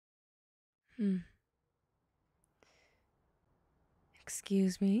Hmm.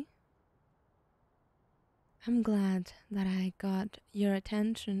 Excuse me? I'm glad that I got your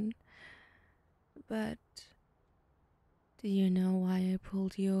attention, but do you know why I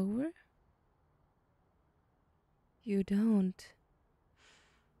pulled you over? You don't.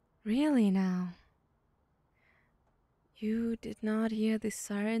 Really now? You did not hear the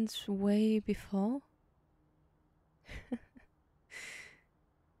sirens way before?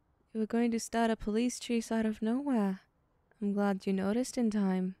 You were going to start a police chase out of nowhere. I'm glad you noticed in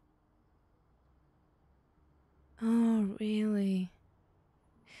time. Oh, really?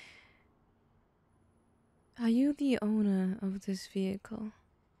 Are you the owner of this vehicle?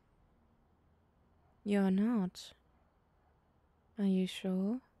 You're not. Are you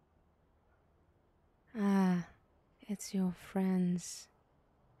sure? Ah, it's your friends.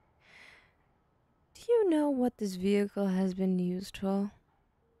 Do you know what this vehicle has been used for?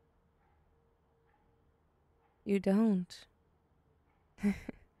 You don't.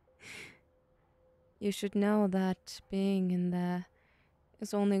 You should know that being in there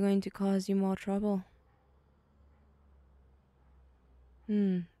is only going to cause you more trouble.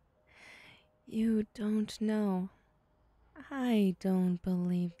 You don't know. I don't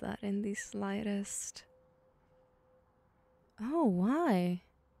believe that in the slightest. Oh, why?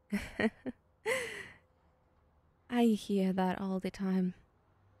 I hear that all the time.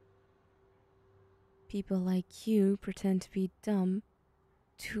 People like you pretend to be dumb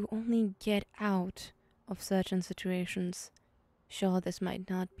to only get out of certain situations. Sure, this might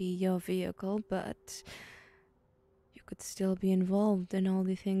not be your vehicle, but you could still be involved in all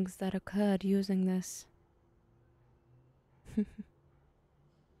the things that occurred using this.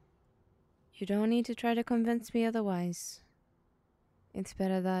 You don't need to try to convince me otherwise. It's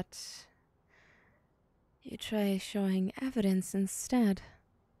better that you try showing evidence instead.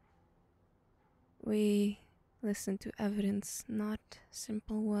 We listen to evidence, not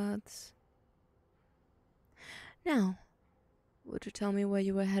simple words. Now, would you tell me where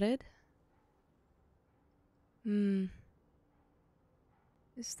you were headed? Is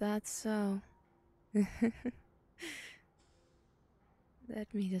that so? Let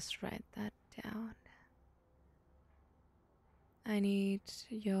me just write that down. I need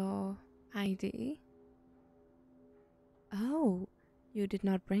your ID. Oh, you did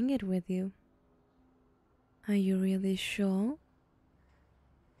not bring it with you. Are you really sure?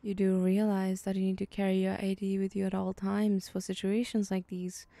 You do realize that you need to carry your ID with you at all times for situations like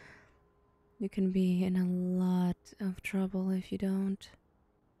these. You can be in a lot of trouble if you don't.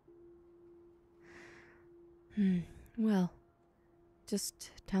 Well,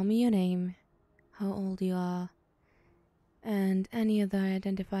 just tell me your name, how old you are, and any other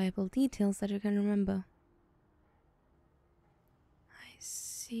identifiable details that you can remember. I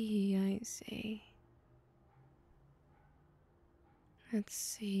see, I see. Let's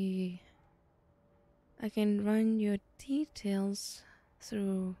see. I can run your details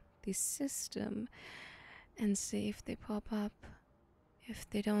through the system and see if they pop up. If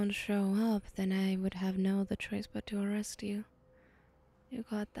they don't show up, then I would have no other choice but to arrest you. You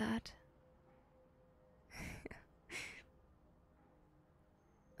got that?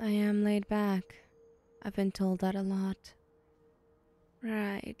 I am laid back. I've been told that a lot.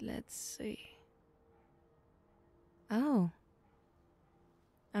 Right, let's see. Oh,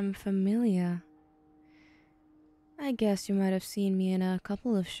 I'm familiar. I guess you might have seen me in a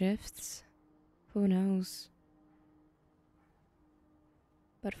couple of shifts. Who knows?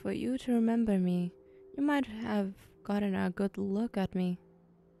 But for you to remember me, you might have gotten a good look at me.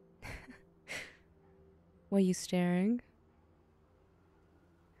 Were you staring?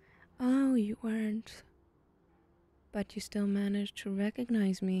 Oh, you weren't. But you still managed to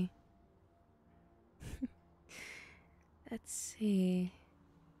recognize me. Let's see.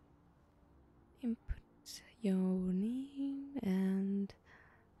 Input your name and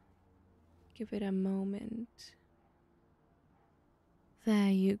give it a moment.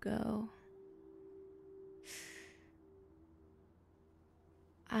 There you go.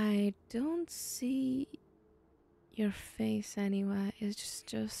 I don't see your face anywhere. It's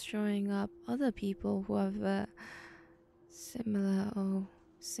just showing up other people who have a similar or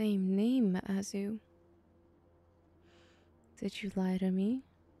same name as you. Did you lie to me?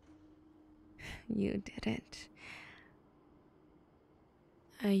 You didn't.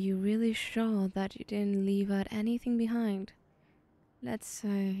 Are you really sure that you didn't leave out anything behind? Let's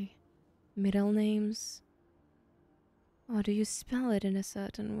say middle names? Or do you spell it in a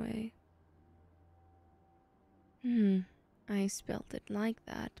certain way? I spelled it like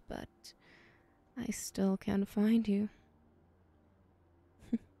that, but I still can't find you.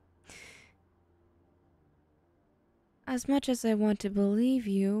 As much as I want to believe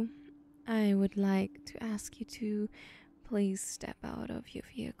you, I would like to ask you to please step out of your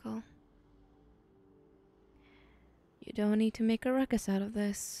vehicle. You don't need to make a ruckus out of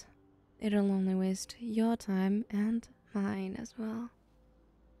this. It'll only waste your time and mine as well.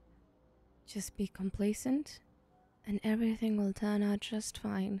 Just be complacent and everything will turn out just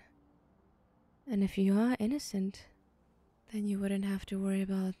fine. And if you are innocent, then you wouldn't have to worry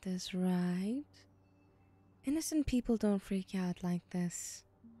about this, right? Innocent people don't freak out like this.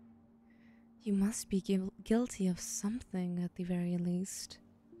 You must be guilty of something at the very least.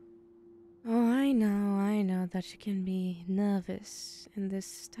 Oh, I know that you can be nervous in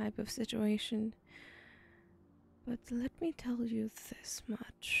this type of situation. But let me tell you this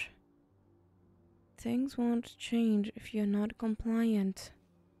much. Things won't change if you're not compliant.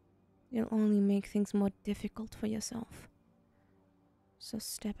 You'll only make things more difficult for yourself. So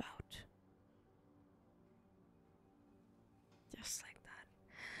step out. Just like that.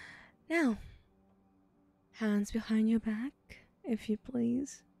 Now, hands behind your back, if you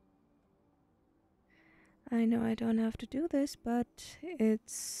please. I know I don't have to do this, but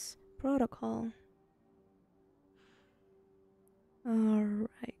it's protocol.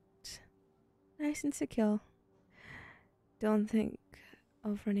 Alright. Nice and secure. Don't think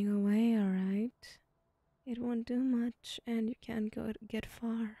of running away, alright? It won't do much and you can't get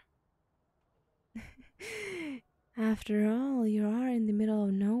far. After all, you are in the middle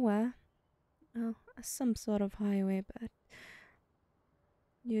of nowhere. Oh, some sort of highway, but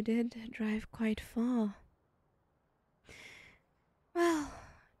you did drive quite far. Well,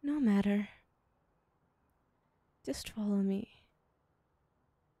 no matter. Just follow me.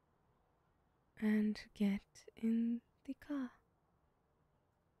 And get in the car.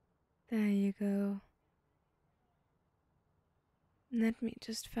 There you go. Let me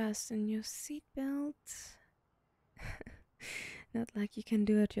just fasten your seatbelt. Not like you can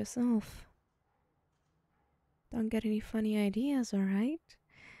do it yourself. Don't get any funny ideas, alright?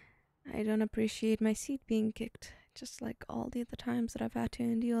 I don't appreciate my seat being kicked, just like all the other times that I've had to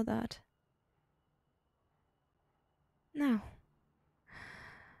endure that. Now,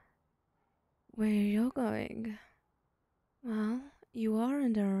 where you're going? Well, you are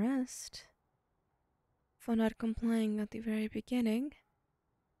under arrest for not complying at the very beginning,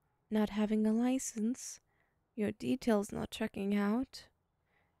 not having a license, your details not checking out,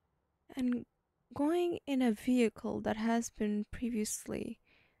 and going in a vehicle that has been previously,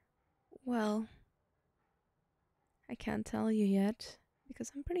 well, I can't tell you yet,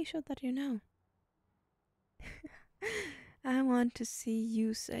 because I'm pretty sure that you know. I want to see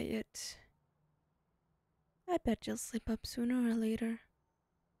you say it. I bet you'll slip up sooner or later.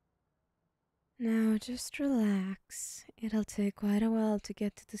 Now just relax. It'll take quite a while to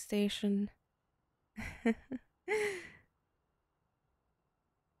get to the station.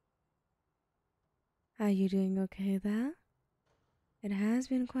 Are you doing okay there? It has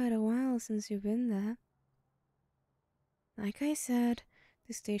been quite a while since you've been there. Like I said,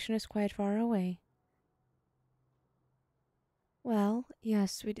 the station is quite far away. Well,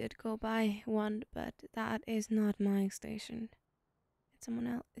 yes, we did go by one, but that is not my station. It's someone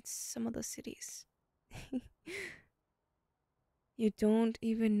else. It's some other cities. You don't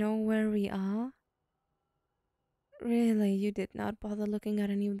even know where we are? Really, you did not bother looking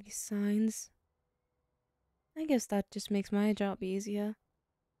at any of these signs? I guess that just makes my job easier.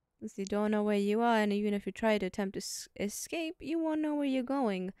 Since you don't know where you are, and even if you try to attempt to escape, you won't know where you're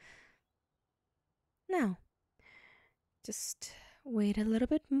going. Now, just wait a little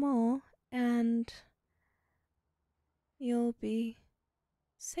bit more, and you'll be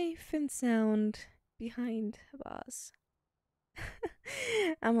safe and sound behind bars.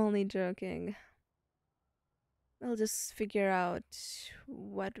 I'm only joking. I'll just figure out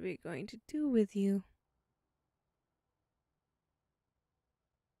what we're going to do with you.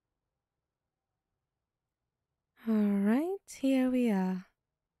 Alright, here we are.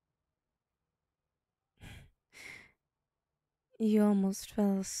 You almost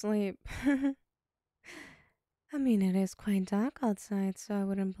fell asleep. I mean, it is quite dark outside, so I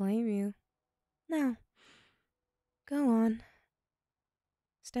wouldn't blame you. Now, go on.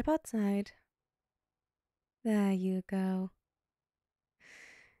 Step outside. There you go.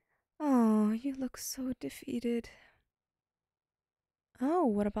 Oh, you look so defeated. Oh,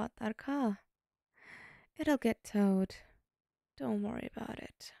 what about that car? It'll get towed. Don't worry about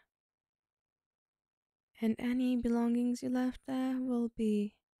it. And any belongings you left there will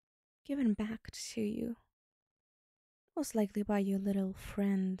be given back to you. Most likely by your little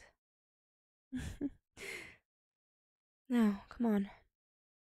friend. Now, come on.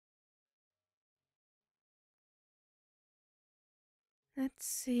 Let's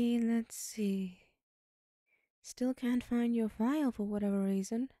see, let's see. Still can't find your file for whatever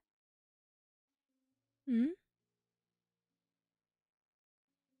reason. Hmm?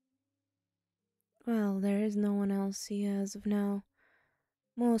 Well, there is no one else here as of now.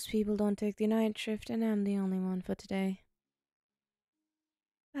 Most people don't take the night shift, and I'm the only one for today.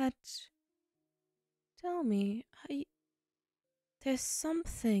 But tell me, there's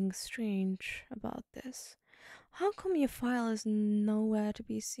something strange about this. How come your file is nowhere to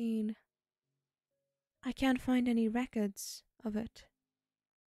be seen? I can't find any records of it.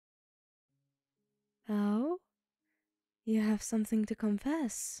 Oh? You have something to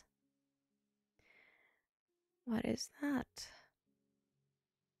confess. What is that?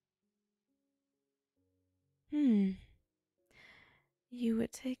 Hmm. You were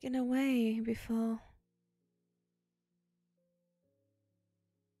taken away before.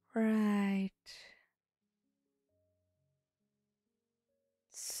 Right.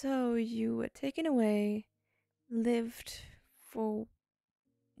 So you were taken away, lived for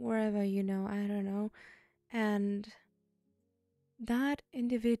wherever I don't know, and that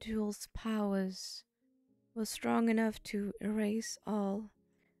individual's powers was strong enough to erase all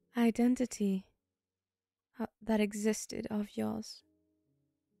identity that existed of yours.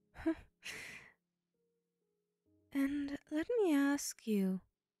 And let me ask you,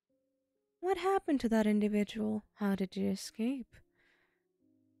 what happened to that individual? How did you escape?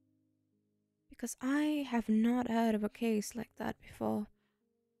 Because I have not heard of a case like that before,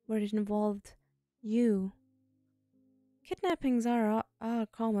 where it involved you. Kidnappings are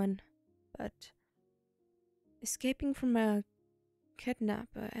common, but escaping from a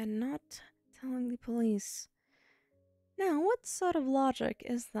kidnapper and not telling the police. Now, what sort of logic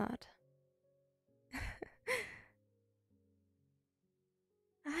is that?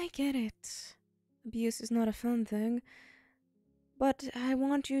 I get it. Abuse is not a fun thing, but I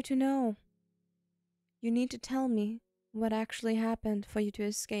want you to know. You need to tell me what actually happened for you to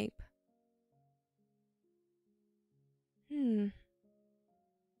escape. Hmm.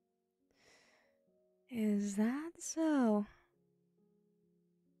 Is that so?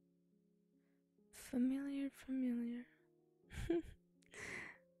 Familiar.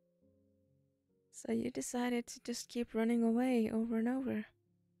 So you decided to just keep running away over and over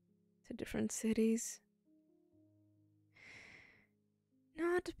to different cities,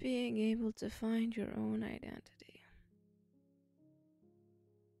 not being able to find your own identity.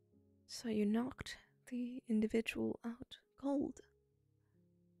 So you knocked the individual out cold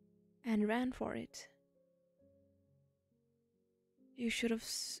and ran for it. You could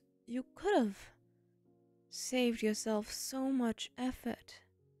have saved yourself so much effort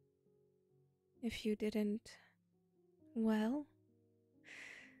if you didn't. Well,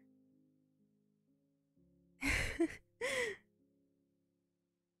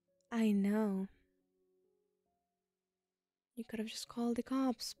 I know. You could have just called the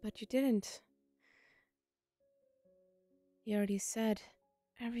cops, but you didn't. You already said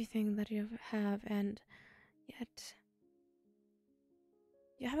everything that you have, and yet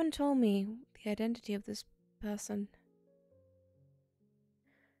you haven't told me the identity of this person.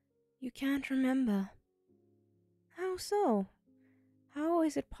 You can't remember. How so? How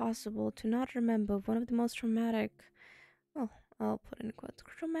is it possible to not remember one of the most traumatic, well, I'll put in quotes,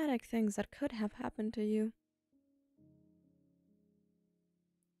 traumatic things that could have happened to you?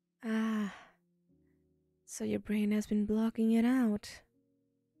 Ah, so your brain has been blocking it out.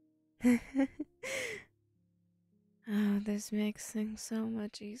 Oh, this makes things so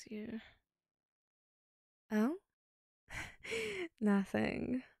much easier. Oh?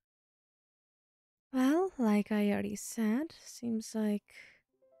 Nothing. Well, like I already said, seems like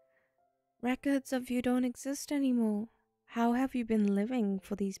records of you don't exist anymore. How have you been living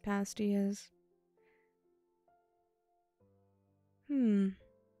for these past years?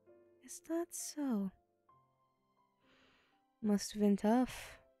 Is that so? Must have been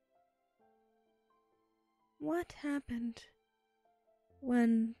tough. What happened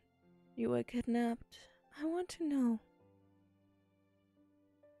when you were kidnapped? I want to know.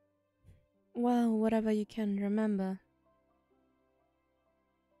 Well, whatever you can remember.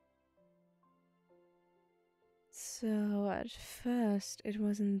 So, at first, it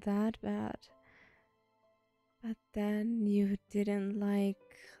wasn't that bad. But then you didn't like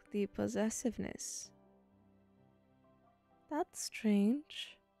the possessiveness. That's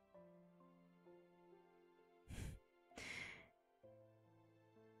strange.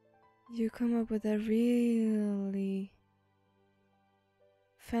 You come up with a really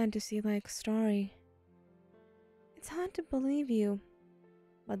fantasy-like story. It's hard to believe you.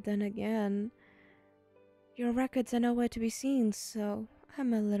 But then again, Your records are nowhere to be seen, so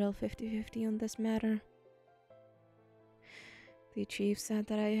I'm a little 50-50 on this matter. The chief said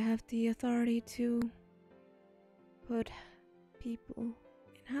that I have the authority to put people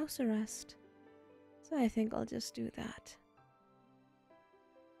in house arrest, so I think I'll just do that.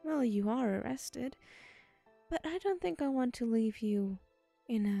 Well, you are arrested, but I don't think I want to leave you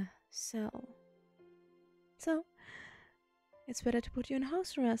in a cell. So, it's better to put you in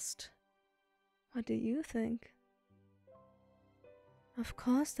house arrest. What do you think? Of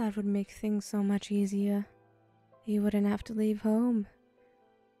course, that would make things so much easier. You wouldn't have to leave home.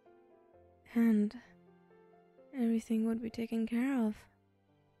 And everything would be taken care of.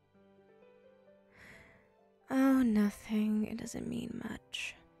 Oh, nothing. It doesn't mean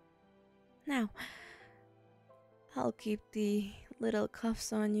much. Now, I'll keep the little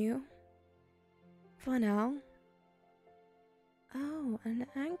cuffs on you. For now. Oh, an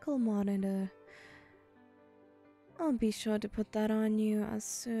ankle monitor. I'll be sure to put that on you as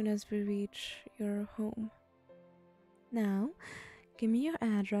soon as we reach your home. Now, give me your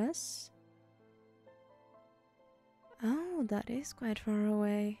address. Oh, that is quite far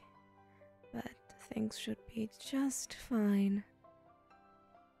away, but things should be just fine.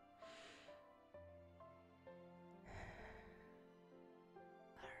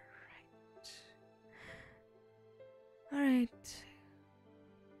 Alright.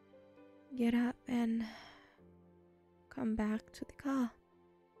 Get up and come back to the car.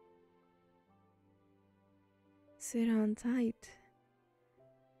 Sit on tight.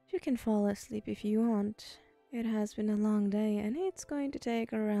 You can fall asleep if you want. It has been a long day and it's going to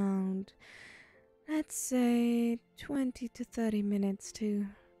take around, let's say, 20 to 30 minutes to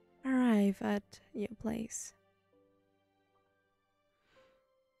arrive at your place.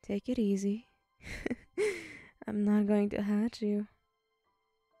 Take it easy. I'm not going to hurt you.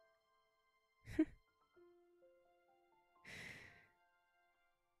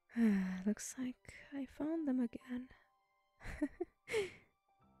 Looks like I found them again.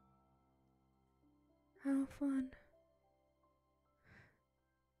 How fun.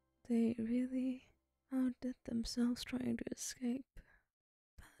 They really outdid themselves trying to escape,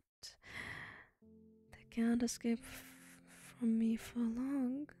 but they can't escape from me for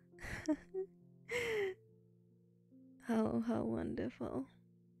long. How wonderful.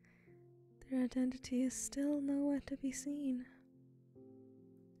 Their identity is still nowhere to be seen.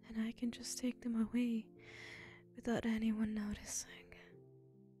 And I can just take them away without anyone noticing.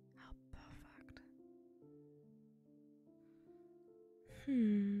 How perfect.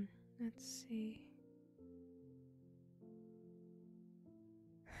 Let's see.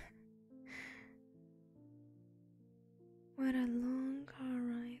 What a long car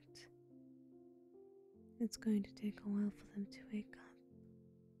ride. It's going to take a while for them to wake up.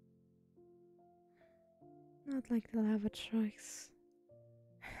 Not like they'll have a choice.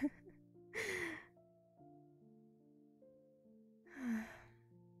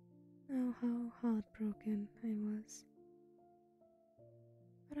 Oh, how heartbroken I was.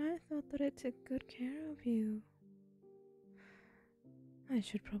 But I thought that I took good care of you. I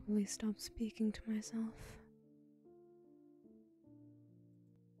should probably stop speaking to myself.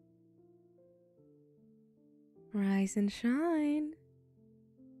 Rise and shine.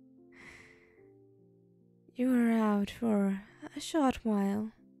 You were out for a short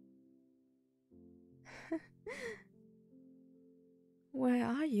while. Where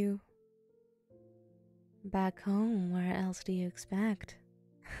are you? Back home, where else do you expect?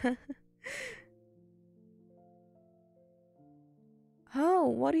 Oh,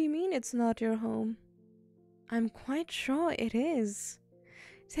 what do you mean it's not your home? I'm quite sure it is.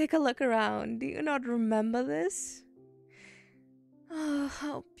 Take a look around. Do you not remember this? Oh,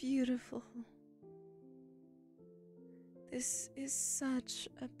 how beautiful. This is such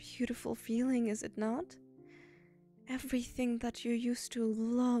a beautiful feeling, is it not? Everything that you used to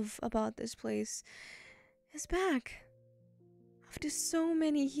love about this place is back. After so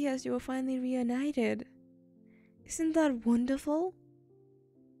many years, you were finally reunited. Isn't that wonderful?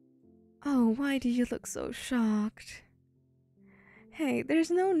 Oh, why do you look so shocked? Hey, there's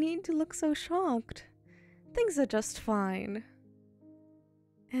no need to look so shocked. Things are just fine.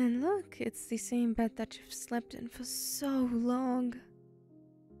 And look, it's the same bed that you've slept in for so long.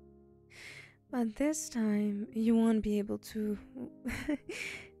 But this time, you won't be able to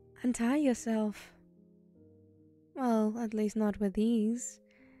untie yourself. Well, at least not with these.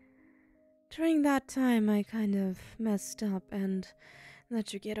 During that time, I kind of messed up and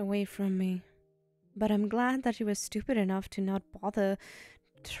let you get away from me. But I'm glad that you were stupid enough to not bother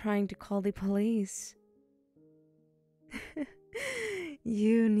trying to call the police.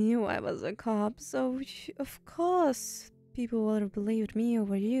 You knew knew I was a cop, so of course people would have believed me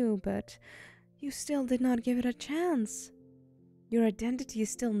over you, but you still did not give it a chance. Your identity is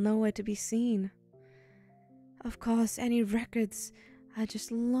still nowhere to be seen. Of course, any records are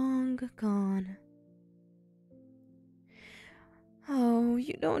just long gone. Oh,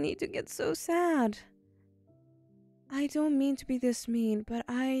 you don't need to get so sad. I don't mean to be this mean, but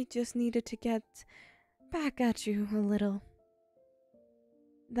I just needed to get back at you a little.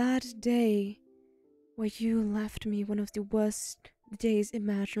 That day where you left me, one of the worst days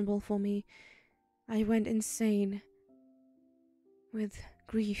imaginable for me, I went insane with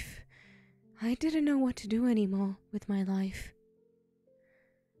grief. I didn't know what to do anymore with my life.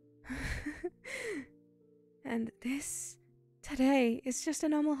 And this today is just a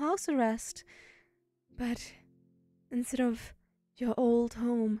normal house arrest. But instead of your old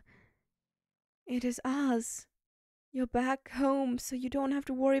home, it is ours. You're back home, so you don't have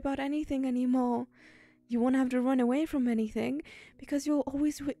to worry about anything anymore. You won't have to run away from anything because you'll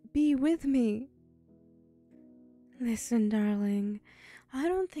always be with me. Listen, darling, I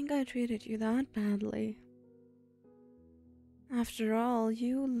don't think I treated you that badly. After all,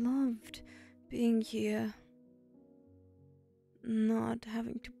 you loved being here, not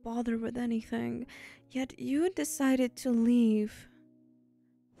having to bother with anything, yet you decided to leave.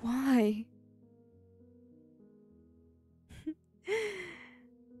 Why?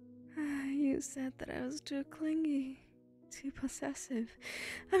 You said that I was too clingy, too possessive.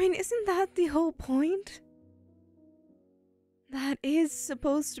 I mean, isn't that the whole point? That is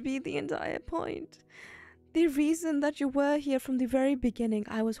supposed to be the entire point. The reason that you were here from the very beginning,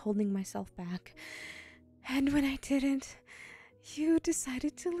 I was holding myself back. And when I didn't, you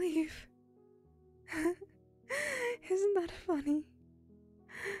decided to leave. Isn't that funny?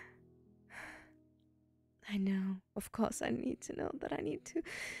 I know, of course I need to know that I need to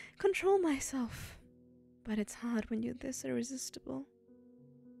control myself. But it's hard when you're this irresistible.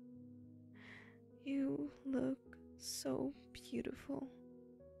 You look so beautiful.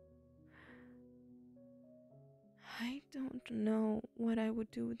 I don't know what I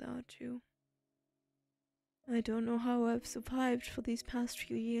would do without you. I don't know how I've survived for these past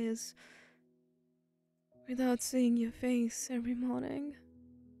few years without seeing your face every morning.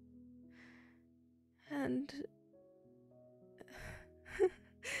 And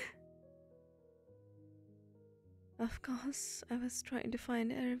of course, I was trying to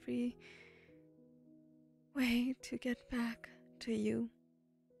find every way to get back to you.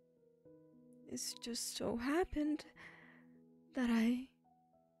 It's just so happened that I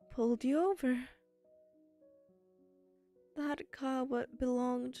pulled you over. That car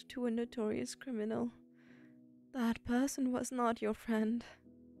belonged to a notorious criminal. That person was not your friend.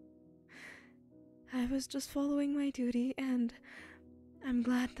 I was just following my duty, and I'm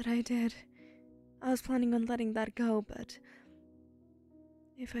glad that I did. I was planning on letting that go, but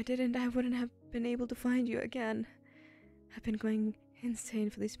if I didn't, I wouldn't have been able to find you again. I've been going insane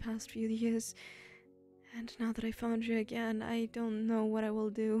for these past few years, and now that I found you again, I don't know what I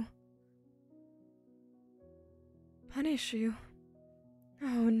will do. Punish you?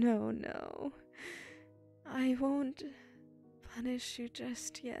 Oh, no, no. I won't punish you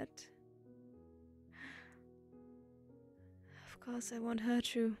just yet. Of course I won't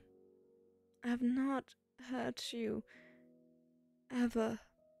hurt you. I have not hurt you. Ever.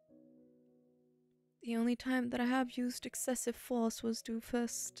 The only time that I have used excessive force was to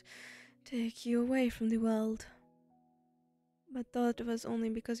first take you away from the world. But that was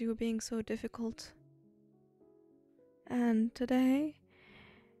only because you were being so difficult. And today,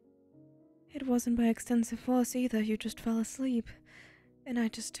 it wasn't by extensive force either. You just fell asleep, and I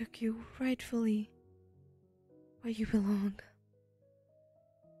just took you rightfully where you belong.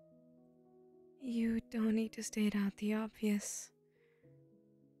 You don't need to state out the obvious.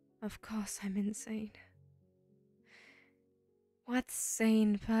 Of course I'm insane. What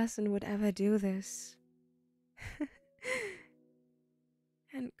sane person would ever do this?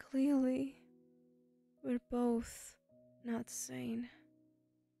 And clearly, we're both not sane.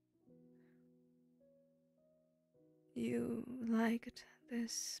 You liked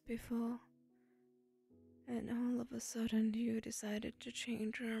this before, and all of a sudden you decided to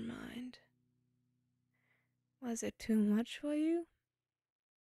change your mind. Was it too much for you?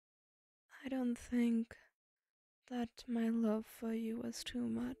 I don't think that my love for you was too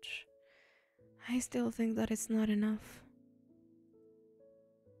much. I still think that it's not enough.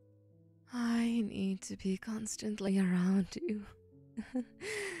 I need to be constantly around you.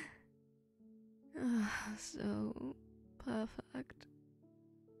 So perfect.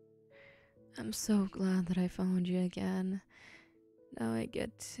 I'm so glad that I found you again. Now I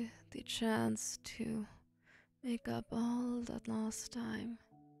get the chance to make up all that lost time.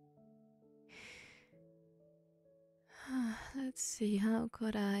 Let's see, how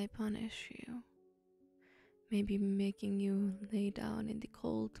could I punish you? Maybe making you lay down in the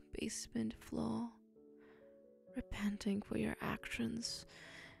cold basement floor, repenting for your actions,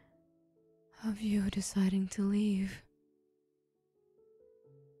 of you deciding to leave.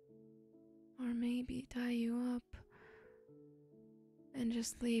 Or maybe tie you up and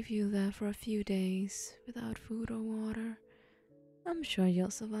just leave you there for a few days without food or water. I'm sure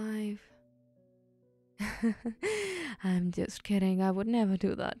you'll survive. I'm just kidding, I would never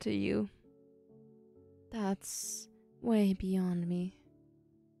do that to you. That's way beyond me.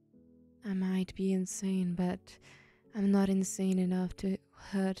 I might be insane, but I'm not insane enough to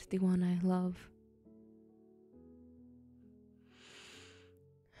hurt the one I love.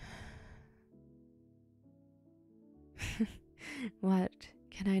 What?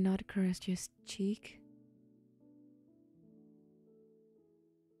 Can I not caress your cheek?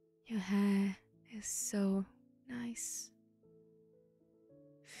 Your hair is so nice.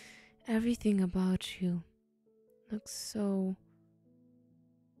 Everything about you looks so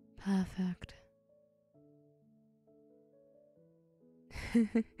perfect.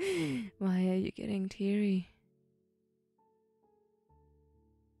 Why are you getting teary?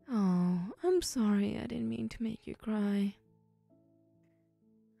 Oh, I'm sorry, I didn't mean to make you cry.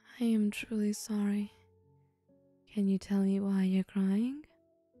 I am truly sorry. Can you tell me why you're crying?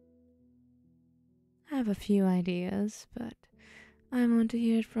 I have a few ideas, but I want to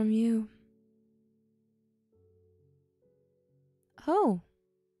hear it from you. Oh,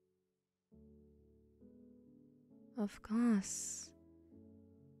 of course.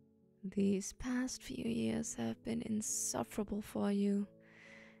 These past few years have been insufferable for you.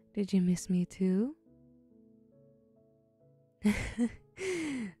 Did you miss me too?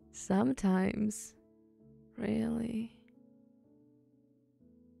 Sometimes. Really.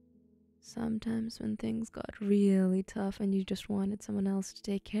 Sometimes when things got really tough and you just wanted someone else to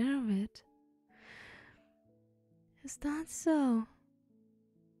take care of it. Is that so?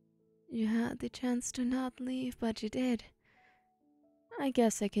 You had the chance to not leave, but you did. I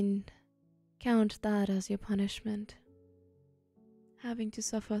guess I can count that as your punishment. Having to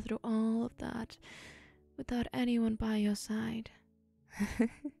suffer through all of that without anyone by your side.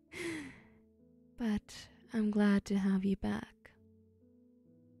 But I'm glad to have you back.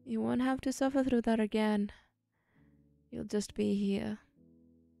 You won't have to suffer through that again. You'll just be here,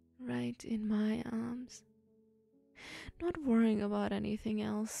 right in my arms, not worrying about anything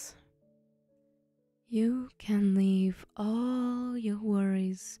else. You can leave all your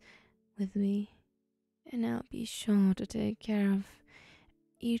worries with me, and I'll be sure to take care of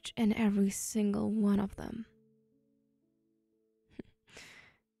each and every single one of them.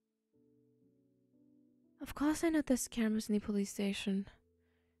 Of course I know there's cameras in the police station,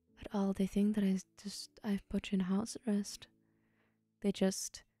 but all they think that I've put you in house arrest. They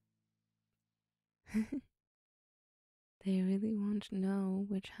just... They really won't know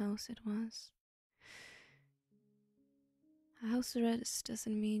which house it was. House arrest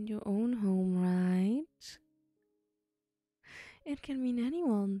doesn't mean your own home, right? It can mean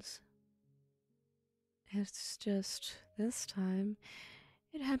anyone's. It's just this time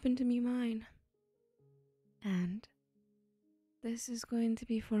it happened to be mine. And this is going to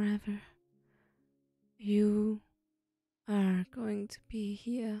be forever. You are going to be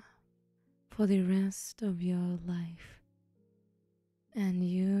here for the rest of your life. And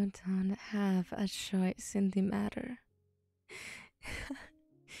you don't have a choice in the matter.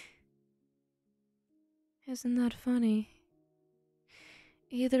 Isn't that funny?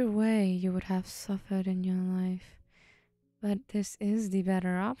 Either way, you would have suffered in your life. But this is the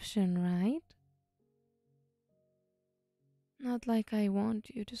better option, right? Not like I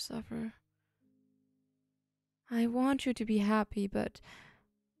want you to suffer. I want you to be happy, but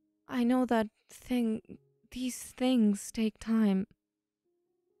I know that these things take time.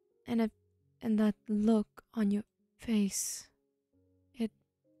 And that look on your face, it's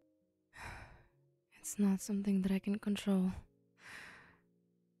not something that I can control.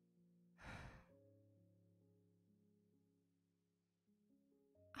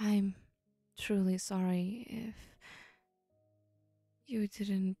 I'm truly sorry if you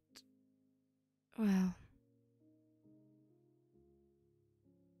didn't, well,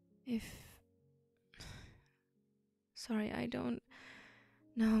 if... Sorry, I don't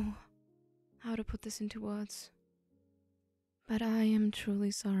know how to put this into words. But I am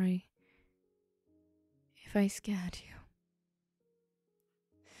truly sorry if I scared you.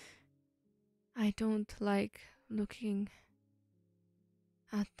 I don't like looking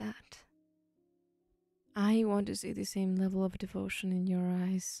at that. I want to see the same level of devotion in your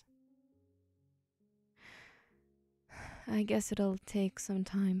eyes. I guess it'll take some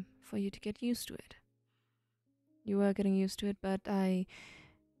time for you to get used to it. You were getting used to it, but I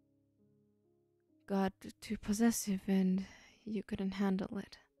got too possessive and you couldn't handle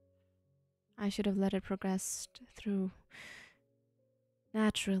it. I should have let it progress through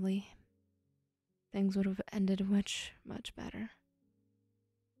naturally. Things would have ended much, much better.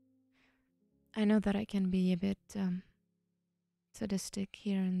 I know that I can be a bit sadistic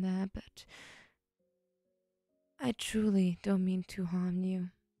here and there, but I truly don't mean to harm you.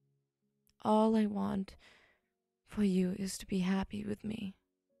 All I want for you is to be happy with me.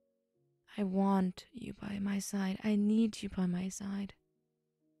 I want you by my side. I need you by my side.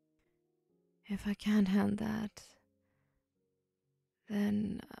 If I can't hand that,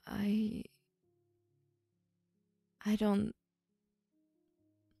 then I don't.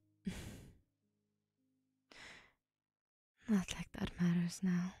 Not like that matters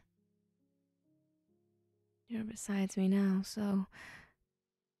now. You're besides me now, so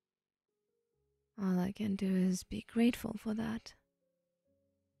all I can do is be grateful for that.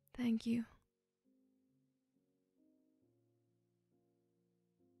 Thank you.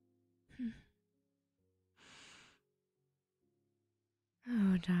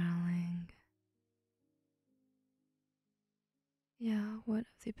 Oh, darling. Yeah, one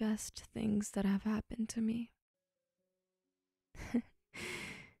of the best things that have happened to me.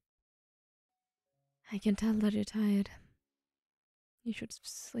 I can tell that you're tired. You should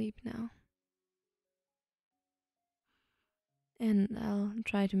sleep now. And I'll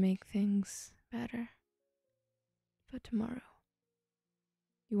try to make things better for tomorrow.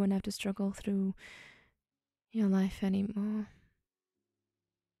 You won't have to struggle through your life anymore.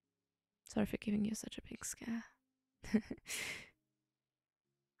 Sorry for giving you such a big scare. I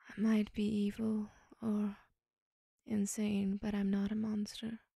might be evil or insane, but I'm not a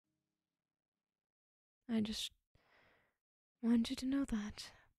monster. I just want you to know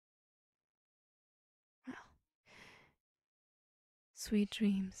that. Well, sweet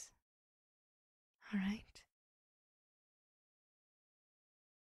dreams. Alright?